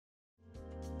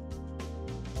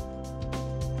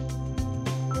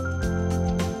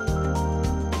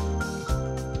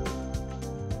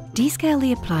Descale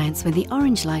the appliance when the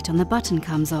orange light on the button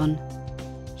comes on.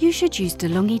 You should use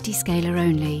De'Longhi Descaler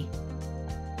only.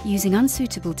 Using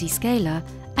unsuitable descaler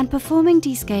and performing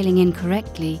descaling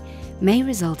incorrectly may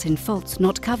result in faults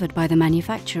not covered by the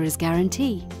manufacturer's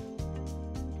guarantee.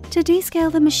 To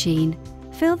descale the machine,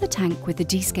 fill the tank with the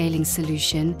descaling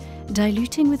solution,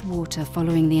 diluting with water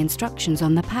following the instructions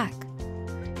on the pack.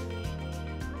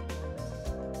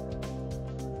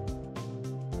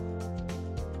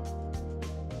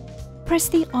 Press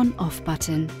the on-off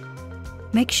button.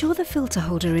 Make sure the filter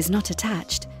holder is not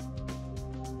attached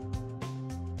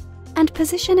and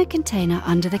position a container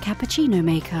under the cappuccino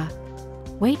maker.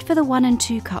 Wait for the 1 and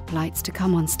 2 cup lights to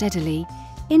come on steadily,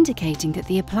 indicating that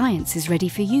the appliance is ready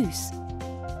for use.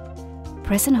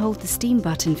 Press and hold the steam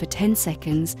button for 10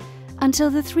 seconds until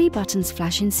the 3 buttons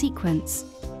flash in sequence.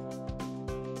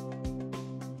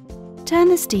 Turn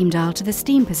the steam dial to the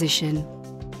steam position.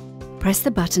 Press the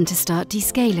button to start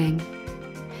descaling.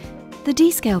 The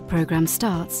descale program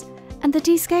starts and the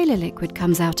descaler liquid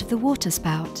comes out of the water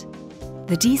spout.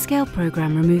 The descale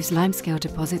program removes limescale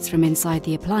deposits from inside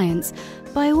the appliance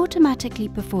by automatically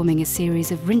performing a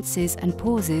series of rinses and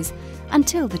pauses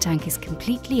until the tank is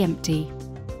completely empty.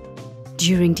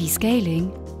 During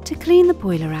descaling, to clean the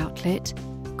boiler outlet,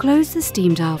 close the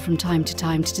steam dial from time to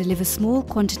time to deliver small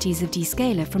quantities of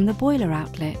descaler from the boiler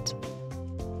outlet.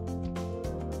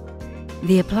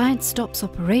 The appliance stops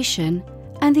operation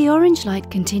and the orange light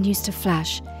continues to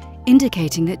flash,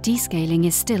 indicating that descaling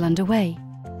is still underway.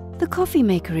 The coffee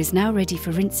maker is now ready for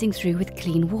rinsing through with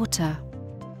clean water.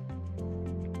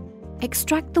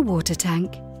 Extract the water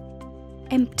tank,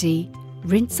 empty,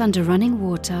 rinse under running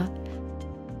water,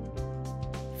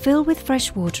 fill with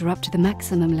fresh water up to the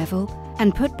maximum level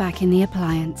and put back in the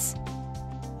appliance.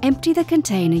 Empty the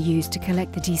container used to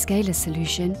collect the descaler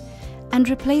solution and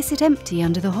replace it empty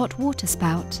under the hot water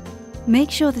spout.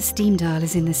 Make sure the steam dial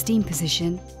is in the steam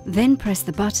position, then press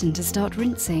the button to start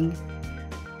rinsing.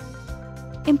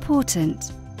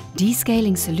 Important: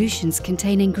 descaling solutions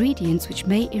contain ingredients which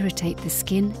may irritate the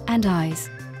skin and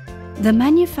eyes. The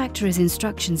manufacturer's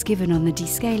instructions given on the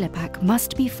descaler pack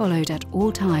must be followed at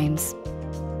all times.